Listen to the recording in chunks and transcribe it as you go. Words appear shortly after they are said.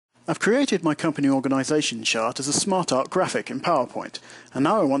I've created my company organisation chart as a SmartArt graphic in PowerPoint, and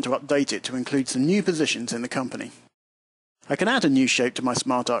now I want to update it to include some new positions in the company. I can add a new shape to my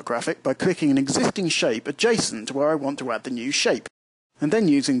SmartArt graphic by clicking an existing shape adjacent to where I want to add the new shape, and then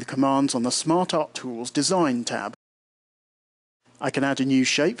using the commands on the SmartArt Tools Design tab. I can add a new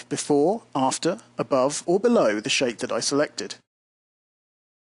shape before, after, above or below the shape that I selected.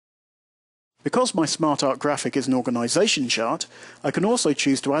 Because my SmartArt graphic is an organisation chart, I can also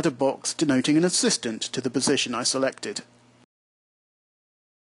choose to add a box denoting an assistant to the position I selected.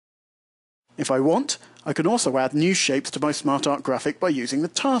 If I want, I can also add new shapes to my SmartArt graphic by using the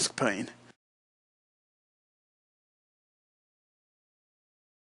task pane.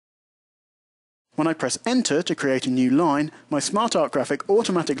 When I press Enter to create a new line, my SmartArt graphic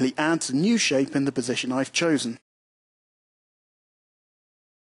automatically adds a new shape in the position I've chosen.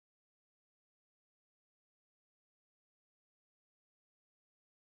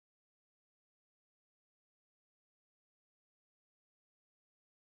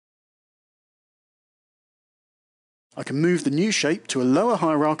 I can move the new shape to a lower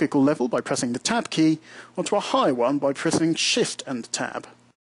hierarchical level by pressing the Tab key, or to a higher one by pressing Shift and Tab.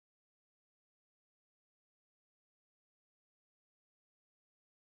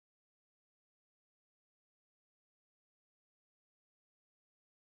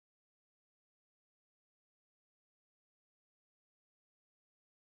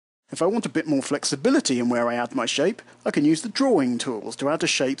 If I want a bit more flexibility in where I add my shape, I can use the drawing tools to add a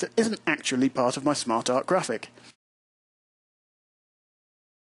shape that isn't actually part of my SmartArt graphic.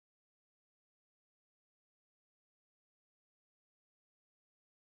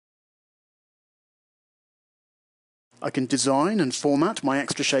 I can design and format my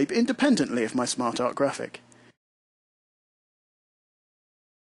extra shape independently of my SmartArt graphic.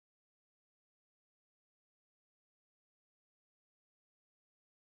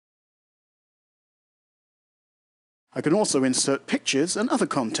 I can also insert pictures and other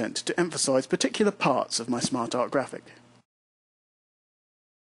content to emphasize particular parts of my SmartArt graphic.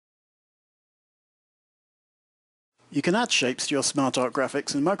 You can add shapes to your SmartArt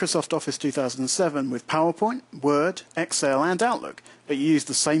graphics in Microsoft Office 2007 with PowerPoint, Word, Excel and Outlook, but you use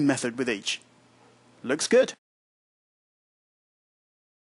the same method with each. Looks good!